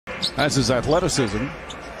That's his athleticism.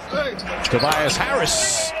 Tobias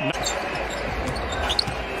Harris.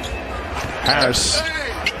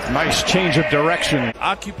 Nice change of direction.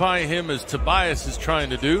 Occupy him as Tobias is trying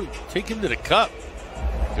to do. Take him to the cup.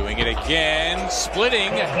 Doing it again.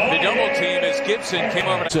 Splitting the double team as Gibson came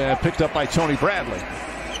over. Picked up by Tony Bradley.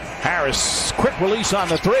 Harris, quick release on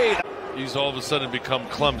the three. He's all of a sudden become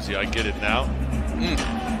clumsy. I get it now.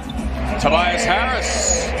 Tobias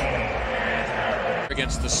Harris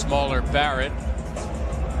against the smaller Barrett.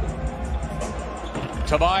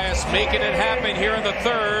 Tobias making it happen here in the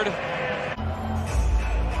third.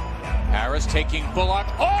 Harris taking Bullock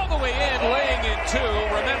all the way in, laying in two.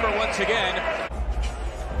 Remember, once again,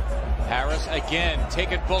 Harris again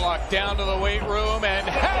taking Bullock down to the weight room and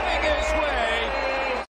having his way.